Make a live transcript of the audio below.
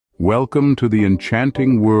Welcome to the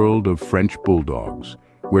enchanting world of French Bulldogs,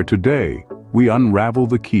 where today we unravel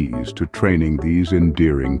the keys to training these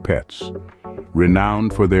endearing pets.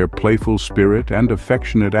 Renowned for their playful spirit and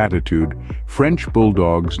affectionate attitude, French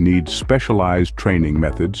Bulldogs need specialized training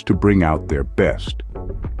methods to bring out their best.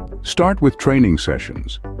 Start with training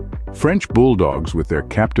sessions. French Bulldogs, with their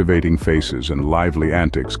captivating faces and lively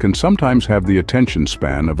antics, can sometimes have the attention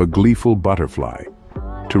span of a gleeful butterfly.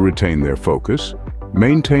 To retain their focus,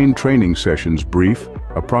 maintain training sessions brief,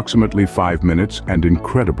 approximately 5 minutes, and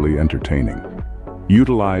incredibly entertaining.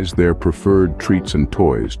 Utilize their preferred treats and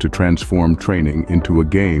toys to transform training into a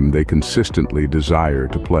game they consistently desire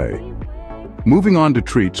to play. Moving on to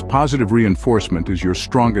treats, positive reinforcement is your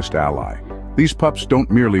strongest ally. These pups don't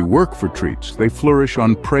merely work for treats, they flourish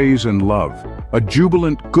on praise and love. A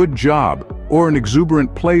jubilant "good job" or an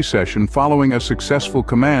exuberant play session following a successful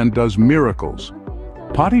command does miracles.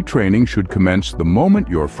 Potty training should commence the moment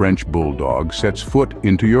your French Bulldog sets foot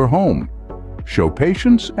into your home. Show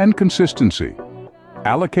patience and consistency.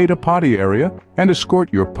 Allocate a potty area and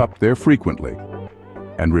escort your pup there frequently.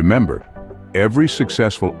 And remember, every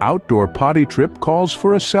successful outdoor potty trip calls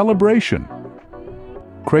for a celebration.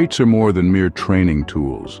 Crates are more than mere training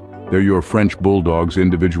tools. They're your French Bulldog's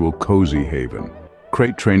individual cozy haven.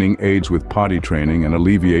 Crate training aids with potty training and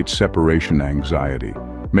alleviates separation anxiety.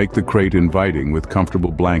 Make the crate inviting with comfortable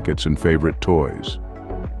blankets and favorite toys.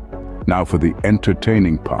 Now for the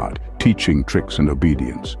entertaining part, teaching tricks and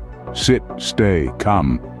obedience. Sit, stay,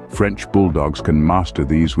 come. French Bulldogs can master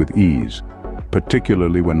these with ease,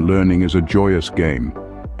 particularly when learning is a joyous game.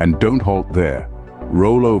 And don't halt there.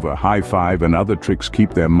 Roll over, high five, and other tricks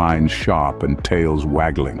keep their minds sharp and tails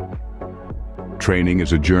waggling. Training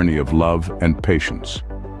is a journey of love and patience.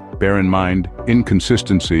 Bear in mind,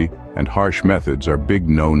 inconsistency and harsh methods are big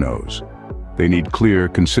no-nos. They need clear,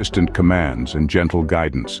 consistent commands and gentle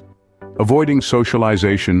guidance. Avoiding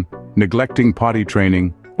socialization, neglecting potty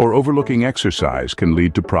training, or overlooking exercise can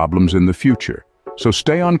lead to problems in the future. So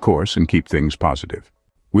stay on course and keep things positive.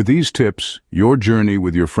 With these tips, your journey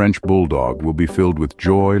with your French Bulldog will be filled with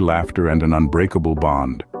joy, laughter, and an unbreakable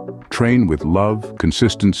bond. Train with love,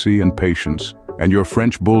 consistency, and patience, and your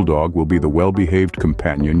French Bulldog will be the well-behaved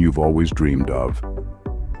companion you've always dreamed of.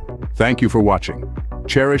 Thank you for watching.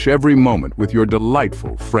 Cherish every moment with your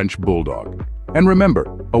delightful French Bulldog. And remember,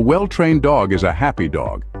 a well-trained dog is a happy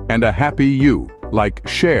dog, and a happy you. Like,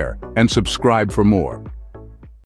 share, and subscribe for more.